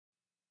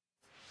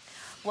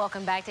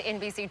Welcome back to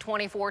NBC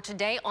 24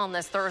 today on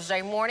this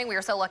Thursday morning. We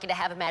are so lucky to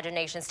have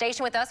Imagination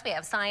Station with us. We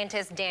have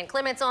Scientist Dan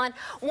Clements on.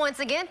 Once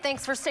again,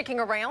 thanks for sticking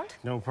around.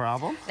 No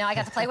problem. Now, I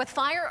got to play with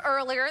fire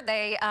earlier.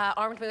 They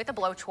armed me with a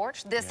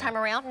blowtorch. This time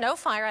around, no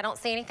fire. I don't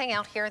see anything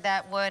out here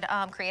that would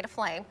create a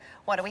flame.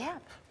 What do we have?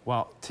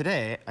 Well,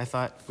 today I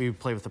thought we would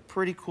play with a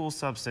pretty cool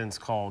substance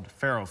called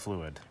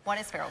ferrofluid. What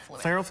is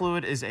ferrofluid?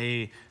 Ferrofluid is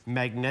a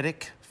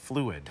magnetic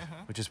fluid,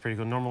 which is pretty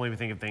cool. Normally we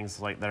think of things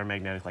like that are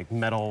magnetic, like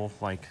metal,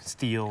 like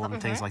steel, and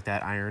things like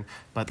that, iron.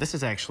 But this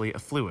is actually a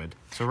fluid.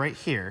 So right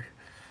here,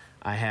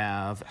 I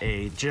have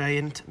a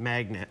giant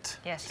magnet.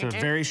 Yes, you do. It's a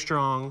very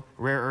strong,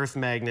 rare earth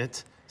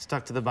magnet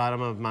stuck to the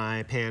bottom of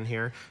my pan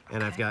here,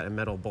 and I've got a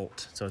metal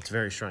bolt. So it's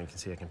very strong. You can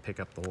see I can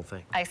pick up the whole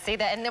thing. I see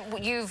that.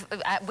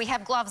 And we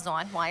have gloves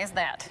on. Why is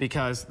that?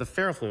 Because the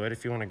ferrofluid,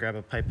 if you want to grab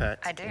a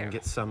pipette and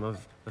get some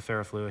of the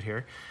ferrofluid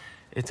here,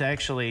 it's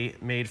actually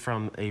made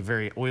from a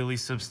very oily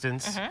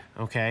substance,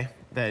 okay,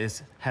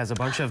 that has a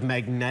bunch of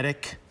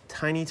magnetic,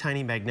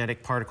 tiny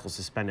magnetic particles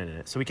suspended in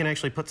it. So we can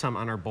actually put some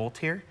on our bolt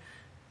here,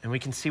 and we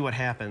can see what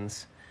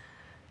happens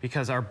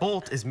because our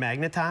bolt is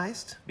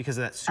magnetized because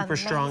of that super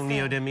strong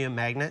neodymium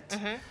magnet.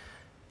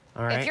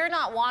 All right. If you're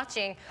not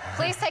watching,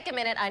 please take a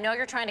minute. I know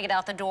you're trying to get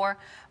out the door,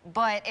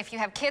 but if you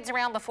have kids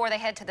around before they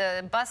head to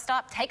the bus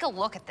stop, take a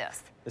look at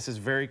this. This is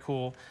very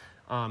cool,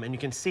 and you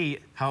can see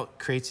how it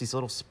creates these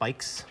little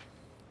spikes.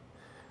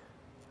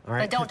 All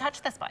right. But don't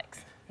touch the spikes.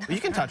 You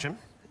can touch them.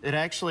 It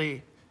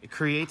actually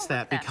creates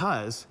that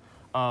because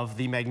of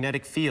the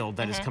magnetic field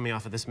that is coming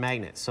off of this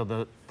magnet. So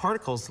the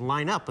particles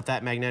line up with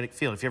that magnetic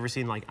field. If you've ever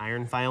seen like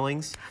iron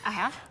filings, I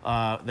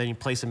have. Then you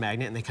place a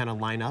magnet and they kind of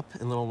line up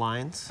in little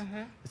lines.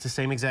 It's the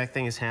same exact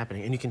thing is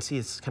happening, and you can see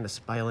it's kind of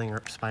spiraling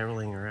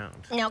around.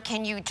 Now,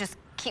 can you just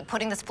keep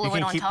putting this fluid on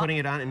top? You can keep putting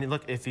it on, and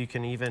look, if you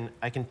can even,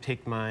 I can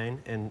take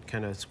mine and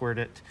kind of squirt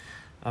it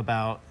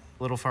about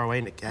a little far away,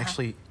 and it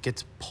actually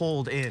gets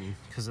pulled in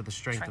because of the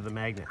strength of the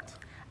magnet.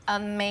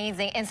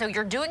 Amazing. And so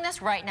you're doing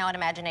this right now at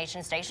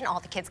Imagination Station.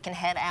 All the kids can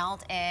head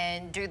out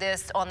and do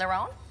this on their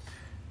own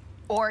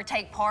or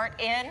take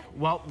part in?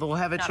 Well, they'll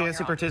have a chance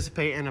to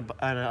participate in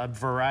a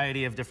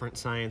variety of different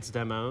science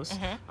demos,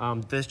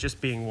 this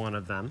just being one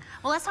of them.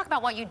 Well, let's talk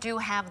about what you do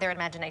have there at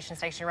Imagination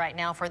Station right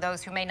now for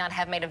those who may not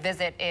have made a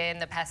visit in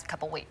the past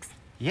couple weeks.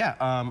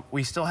 Yeah,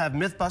 we still have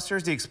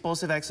Mythbusters, the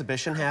explosive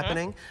exhibition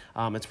happening.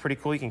 It's pretty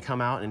cool. You can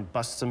come out and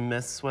bust some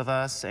myths with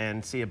us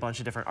and see a bunch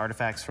of different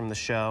artifacts from the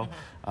show.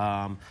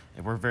 And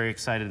we're very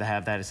excited to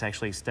have that. It's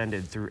actually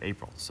extended through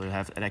April, so you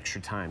have an extra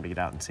time to get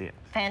out and see it.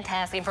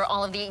 Fantastic. And for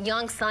all of the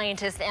young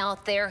scientists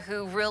out there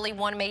who really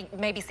want to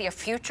maybe see a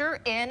future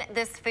in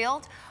this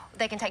field,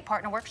 they can take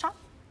part in a workshop?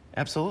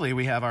 Absolutely.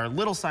 We have our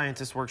Little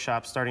Scientist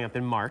workshop starting up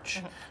in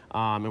March,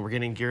 and we're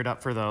getting geared up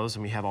for those,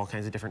 and we have all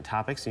kinds of different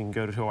topics. You can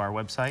go to our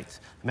website,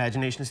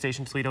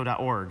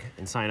 imaginationstationtoledo.org,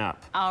 and sign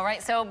up. All right,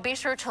 so be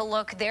sure to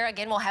look there.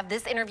 Again, we'll have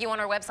this interview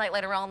on our website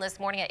later on this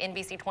morning at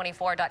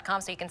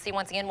NBC24.com, so you can see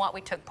once again what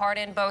we took part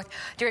in, both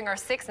during our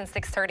 6 and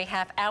 6:30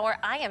 half hour.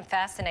 I am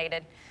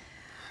fascinated.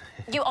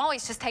 You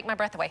always just take my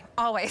breath away,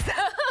 always.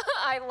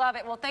 I love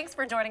it. Well, thanks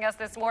for joining us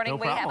this morning.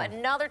 We have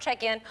another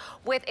check-in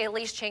with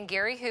Elise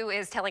Changiri, who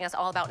is telling us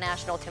all about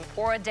National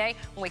Tempura Day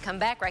when we come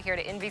back right here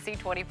to NBC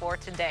 24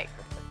 today.